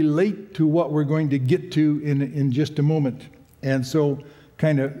relate to what we're going to get to in just a moment. And so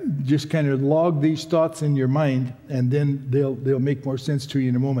kind of log these thoughts in your mind, and then they'll make more sense to you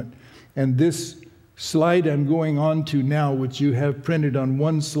in a moment. And this slide I'm going on to now, which you have printed on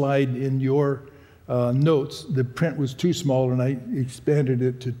one slide in your notes, the print was too small, and I expanded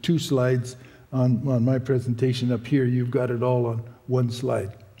it to 2 slides on my presentation up here. You've got it all on one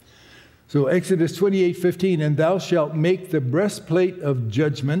slide. So Exodus 28:15, and thou shalt make the breastplate of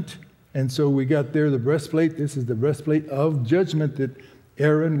judgment. And so we got there the breastplate. This is the breastplate of judgment that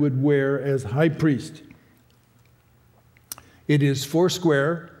Aaron would wear as high priest. It is 4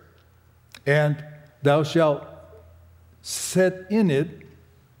 square, and thou shalt set in it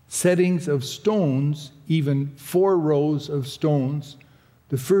settings of stones, even 4 rows of stones.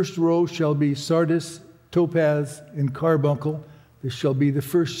 The first row shall be sardius, topaz, and carbuncle. This shall be the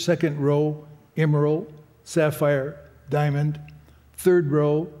first, second row, emerald, sapphire, diamond. Third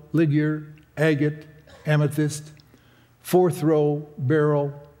row, ligure, agate, amethyst. Fourth row,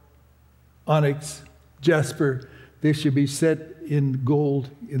 beryl, onyx, jasper. They should be set in gold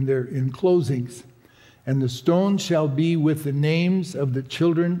in their enclosings. And the stones shall be with the names of the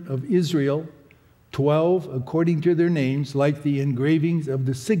children of Israel, 12 according to their names, like the engravings of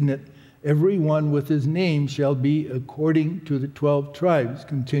the signet. Every one with his name shall be according to the 12 tribes.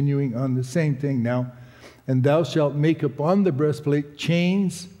 Continuing on the same thing now. And thou shalt make upon the breastplate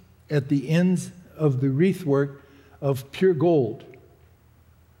chains at the ends of the wreathwork of pure gold.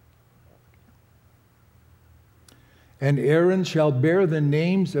 And Aaron shall bear the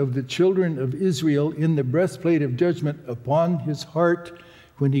names of the children of Israel in the breastplate of judgment upon his heart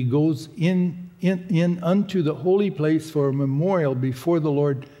when he goes in unto the holy place for a memorial before the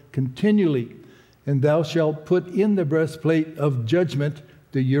Lord continually. And thou shalt put in the breastplate of judgment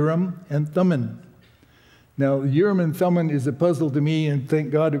the Urim and Thummim. Now, Urim and Thummim is a puzzle to me, and thank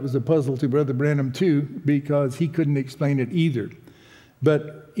God it was a puzzle to Brother Branham too, because he couldn't explain it either.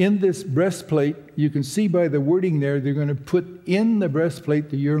 But in this breastplate, you can see by the wording there, they're going to put in the breastplate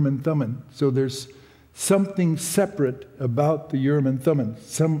the Urim and Thummim. So there's something separate about the Urim and Thummim.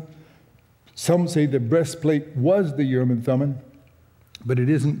 Some say the breastplate was the Urim and Thummim, but it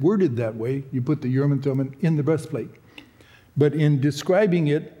isn't worded that way. You put the Urim and Thummim in the breastplate. But in describing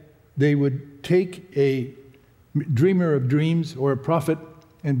it, they would take a dreamer of dreams or a prophet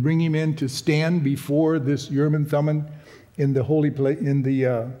and bring him in to stand before this Urim and Thummim in the holy place, in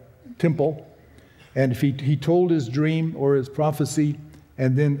the temple. And if he told his dream or his prophecy,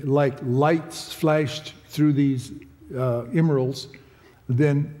 and then like lights flashed through these emeralds,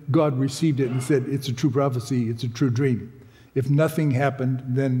 then God received it and said, it's a true prophecy, it's a true dream. If nothing happened,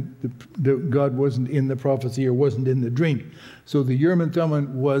 then God wasn't in the prophecy or wasn't in the dream. So the Urim and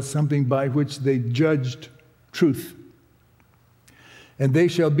Thummim was something by which they judged truth. And they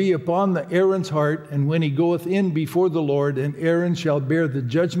shall be upon Aaron's heart, and when he goeth in before the Lord, and Aaron shall bear the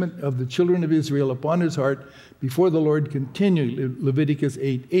judgment of the children of Israel upon his heart before the Lord continually, Leviticus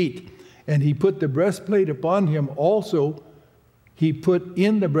 8:8. And he put the breastplate upon him also. He put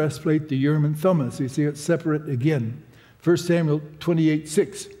in the breastplate the Urim and Thummim. So you see it's separate again. 1 Samuel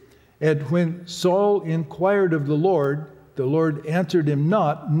 28:6. And when Saul inquired of the Lord answered him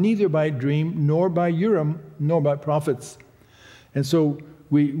not, neither by dream, nor by Urim, nor by prophets. And so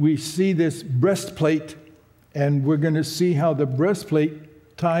we see this breastplate, and we're going to see how the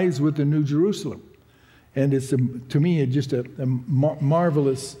breastplate ties with the New Jerusalem. And it's, to me, just a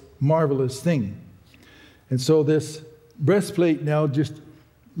marvelous, marvelous thing. And so this breastplate now, just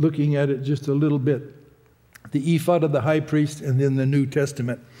looking at it just a little bit, the ephod of the high priest, and then the New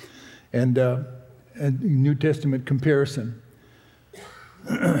Testament, and New Testament comparison.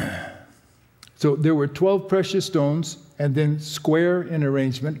 So there were 12 precious stones, and then square in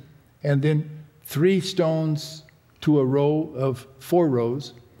arrangement, and then 3 stones to a row of 4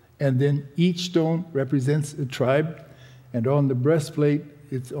 rows, and then each stone represents a tribe, and on the breastplate,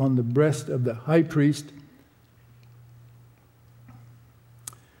 it's on the breast of the high priest.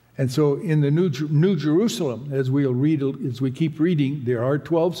 And so in the New Jerusalem, as we'll read, as we keep reading, there are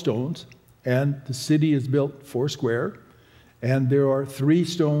 12 stones, and the city is built 4 square, and there are 3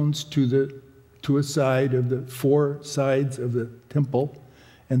 stones to a side of the 4 sides of the temple,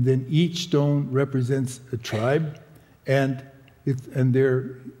 and then each stone represents a tribe, and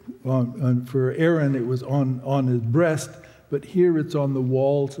there for Aaron it was on his breast, but here it's on the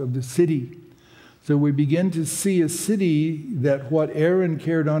walls of the city. So we begin to see a city that what Aaron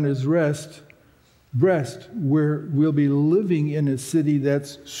carried on his breast, where we'll be living in a city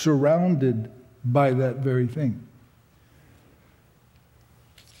that's surrounded by that very thing.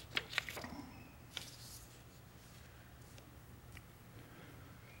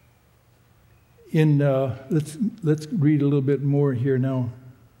 Let's read a little bit more here now.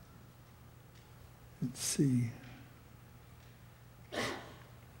 Let's see.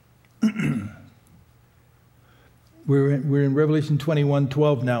 We're in Revelation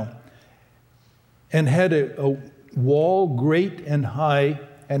 21:12 now. And had a wall great and high,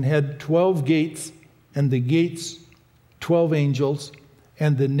 and had 12 gates, and the gates 12 angels,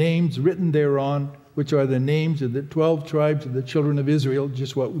 and the names written thereon, which are the names of the 12 tribes of the children of Israel,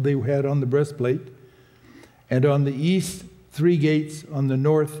 just what they had on the breastplate. And on the east, 3 gates, on the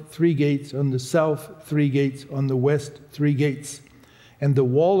north, 3 gates, on the south, 3 gates, on the west, 3 gates. And the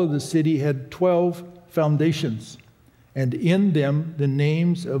wall of the city had 12 foundations, and in them the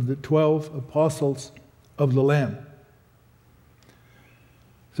names of the 12 apostles of the Lamb.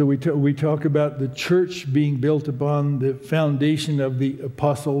 So we talk about the church being built upon the foundation of the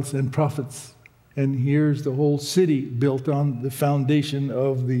apostles and prophets. And here's the whole city built on the foundation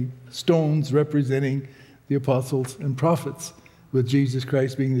of the stones representing the apostles and prophets, with Jesus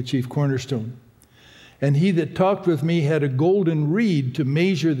Christ being the chief cornerstone. And he that talked with me had a golden reed to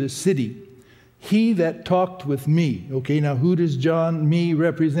measure the city. He that talked with me. Okay, now who does me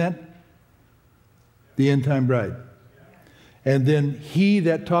represent? The end-time bride. And then he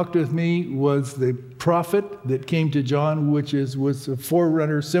that talked with me was the prophet that came to John, which was a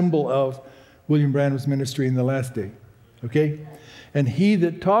forerunner symbol of William Branham's ministry in the last day. Okay? And he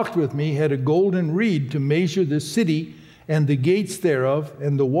that talked with me had a golden reed to measure the city and the gates thereof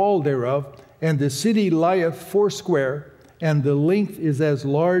and the wall thereof. And the city lieth 4 square, and the length is as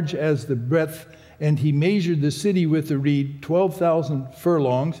large as the breadth. And he measured the city with the reed 12,000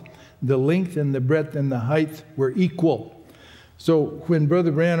 furlongs. The length and the breadth and the height were equal. So when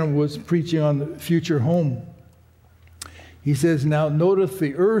Brother Branham was preaching on the future home, he says, now notice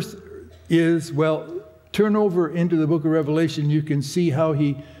the earth is, well, turn over into the book of Revelation. You can see how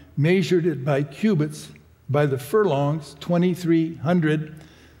he measured it by cubits, by the furlongs, 2,300.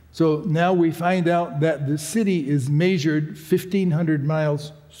 So now we find out that the city is measured 1,500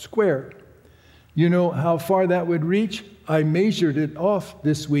 miles square. You know how far that would reach? I measured it off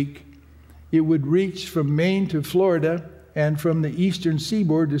this week. It would reach from Maine to Florida and from the eastern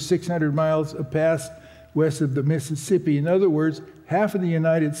seaboard to 600 miles past west of the Mississippi. In other words, half of the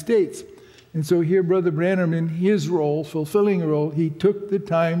United States. And so here Brother Branham, in his role, fulfilling a role, he took the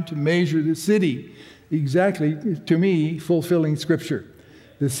time to measure the city. Exactly, to me, fulfilling Scripture.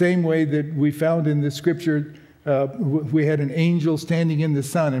 The same way that we found in the Scripture, we had an angel standing in the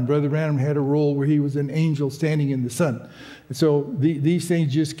sun, and Brother Branham had a role where he was an angel standing in the sun. And so these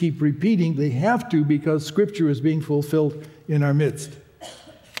things just keep repeating. They have to, because Scripture is being fulfilled in our midst.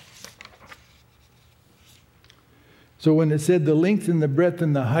 So when it said the length and the breadth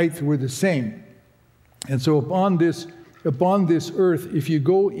and the height were the same. And so upon this earth, if you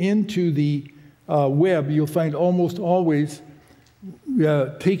go into the web, you'll find almost always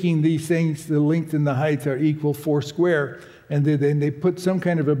taking these things, the length and the height are equal 4 square. And then they put some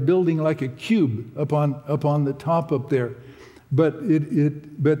kind of a building like a cube upon the top up there. But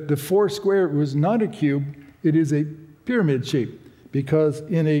the 4 square was not a cube, it is a pyramid shape. Because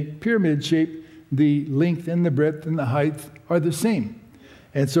in a pyramid shape, the length and the breadth and the height are the same.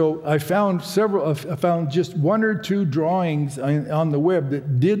 And so I found just 1 or 2 drawings on the web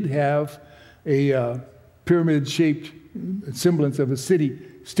that did have a pyramid-shaped semblance of a city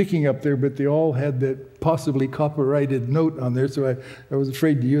sticking up there, but they all had that possibly copyrighted note on there, so I was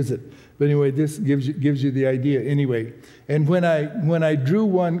afraid to use it. But anyway, this gives you the idea anyway. And when I drew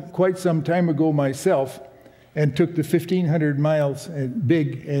one quite some time ago myself, and took the 1,500 miles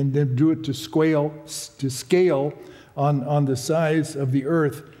big and then drew it to scale on the size of the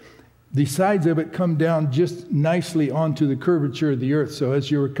earth, the sides of it come down just nicely onto the curvature of the earth. So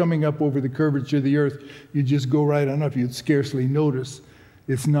as you were coming up over the curvature of the earth, you just go right on up. You'd scarcely notice.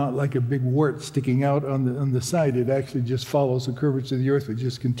 It's not like a big wart sticking out on the side. It actually just follows the curvature of the earth. It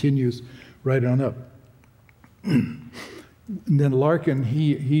just continues right on up. And then Larkin,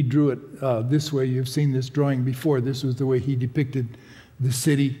 he drew it this way. You've seen this drawing before. This was the way he depicted the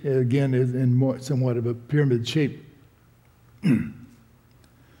city, again, in somewhat of a pyramid shape.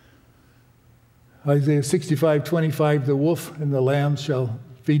 Isaiah 65:25, the wolf and the lamb shall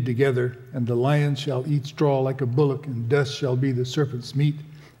feed together, and the lion shall eat straw like a bullock, and dust shall be the serpent's meat,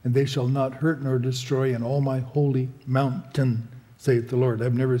 and they shall not hurt nor destroy in all my holy mountain, saith the Lord.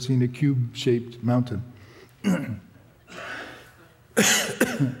 I've never seen a cube-shaped mountain.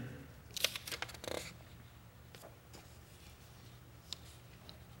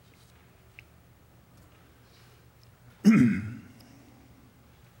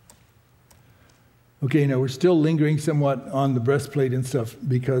 Okay, now we're still lingering somewhat on the breastplate and stuff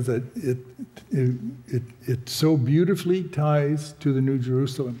because it so beautifully ties to the New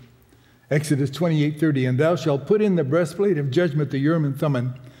Jerusalem. Exodus 28:30, and thou shalt put in the breastplate of judgment, the Urim and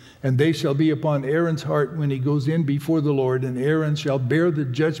Thummim, and they shall be upon Aaron's heart when he goes in before the Lord, and Aaron shall bear the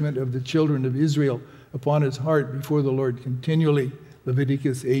judgment of the children of Israel upon his heart before the Lord continually.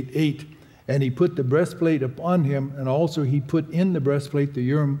 Leviticus 8:8. And he put the breastplate upon him, and also he put in the breastplate the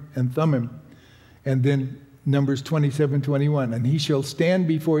Urim and Thummim. And then Numbers 27:21. And he shall stand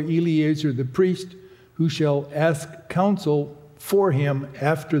before Eleazar the priest, who shall ask counsel for him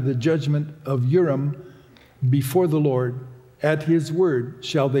after the judgment of Urim before the Lord. At his word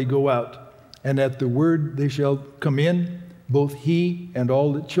shall they go out, and at the word they shall come in, both he and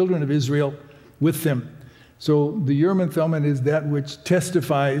all the children of Israel with them. So the Urim and Thummim is that which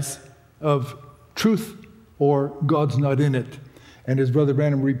testifies of truth or God's not in it. And as Brother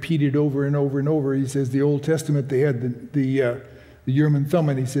Branham repeated over and over and over, he says the Old Testament, they had the Urim and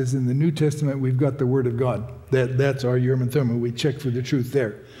Thummim. He says in the New Testament, we've got the Word of God. That's our Urim and Thummim. We check for the truth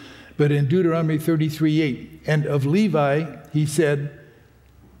there. But in Deuteronomy 33:8, and of Levi, he said,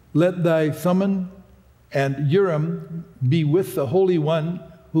 let thy Thummim and Urim be with the Holy One,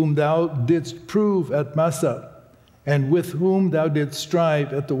 whom thou didst prove at Massah, and with whom thou didst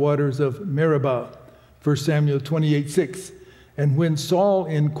strive at the waters of Meribah. 1 Samuel 28:6. And when Saul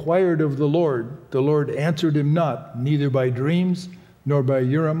inquired of the Lord answered him not, neither by dreams, nor by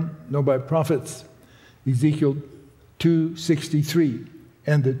Urim, nor by prophets. Ezekiel 2:63.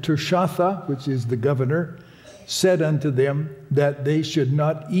 And the Tirshatha, which is the governor, said unto them that they should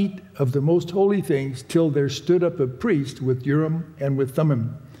not eat of the most holy things till there stood up a priest with Urim and with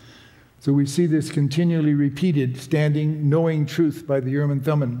Thummim. So we see this continually repeated, standing, knowing truth by the Urim and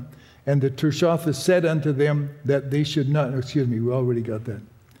Thummim. And the Tershatha said unto them that they should not, we already got that.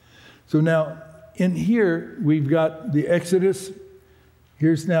 So now, in here, we've got the Exodus.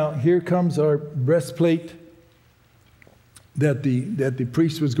 Here comes our breastplate that the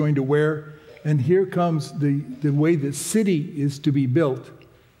priest was going to wear. And here comes the way the city is to be built.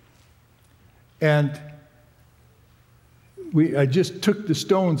 And I just took the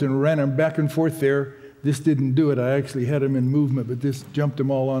stones and ran them back and forth there. This didn't do it. I actually had them in movement, but this jumped them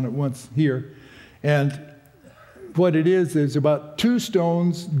all on at once here. And what it is, there's about 2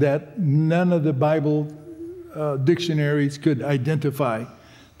 stones that none of the Bible dictionaries could identify,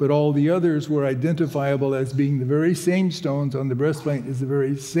 but all the others were identifiable as being the very same stones on the breastplate, is the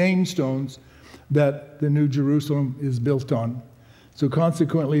very same stones that the New Jerusalem is built on. So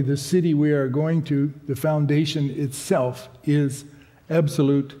consequently, the city we are going to, the foundation itself, is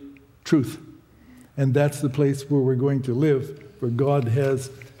absolute truth. And that's the place where we're going to live, where God has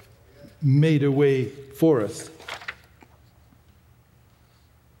made a way for us.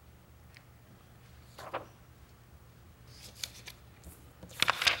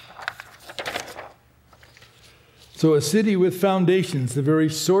 So a city with foundations, the very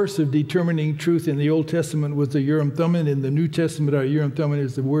source of determining truth in the Old Testament was the Urim Thummim. In the New Testament, our Urim Thummim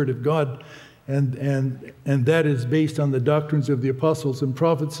is the Word of God. And that is based on the doctrines of the apostles and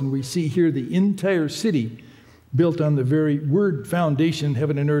prophets. And we see here the entire city built on the very word foundation.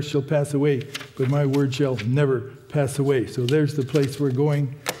 Heaven and earth shall pass away, but my word shall never pass away. So there's the place we're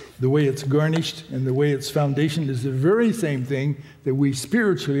going. The way it's garnished and the way its foundation is the very same thing that we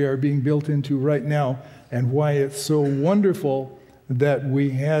spiritually are being built into right now, and why it's so wonderful that we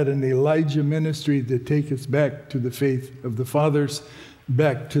had an Elijah ministry to take us back to the faith of the fathers,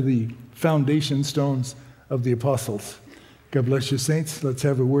 back to the foundation stones of the apostles. God bless you, saints. Let's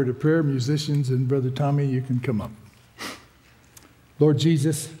have a word of prayer. Musicians and Brother Tommy, you can come up. Lord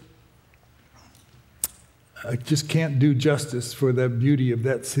Jesus, I just can't do justice for the beauty of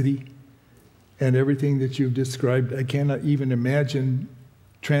that city and everything that you've described. I cannot even imagine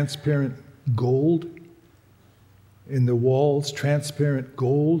transparent gold in the walls, transparent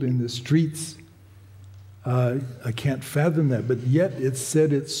gold in the streets. I can't fathom that, but yet it's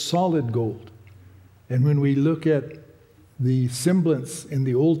said it's solid gold. And when we look at the semblance in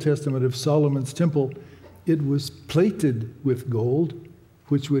the Old Testament of Solomon's temple, it was plated with gold,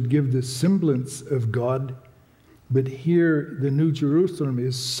 which would give the semblance of God. But here, the New Jerusalem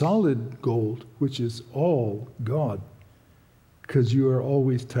is solid gold, which is all God, because you are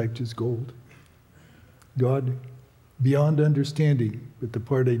always typed as gold. God, beyond understanding, but the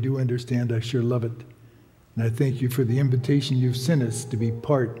part I do understand, I sure love it. And I thank you for the invitation you've sent us to be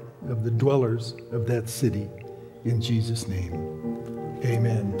part of the dwellers of that city. In Jesus' name,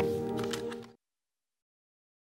 amen.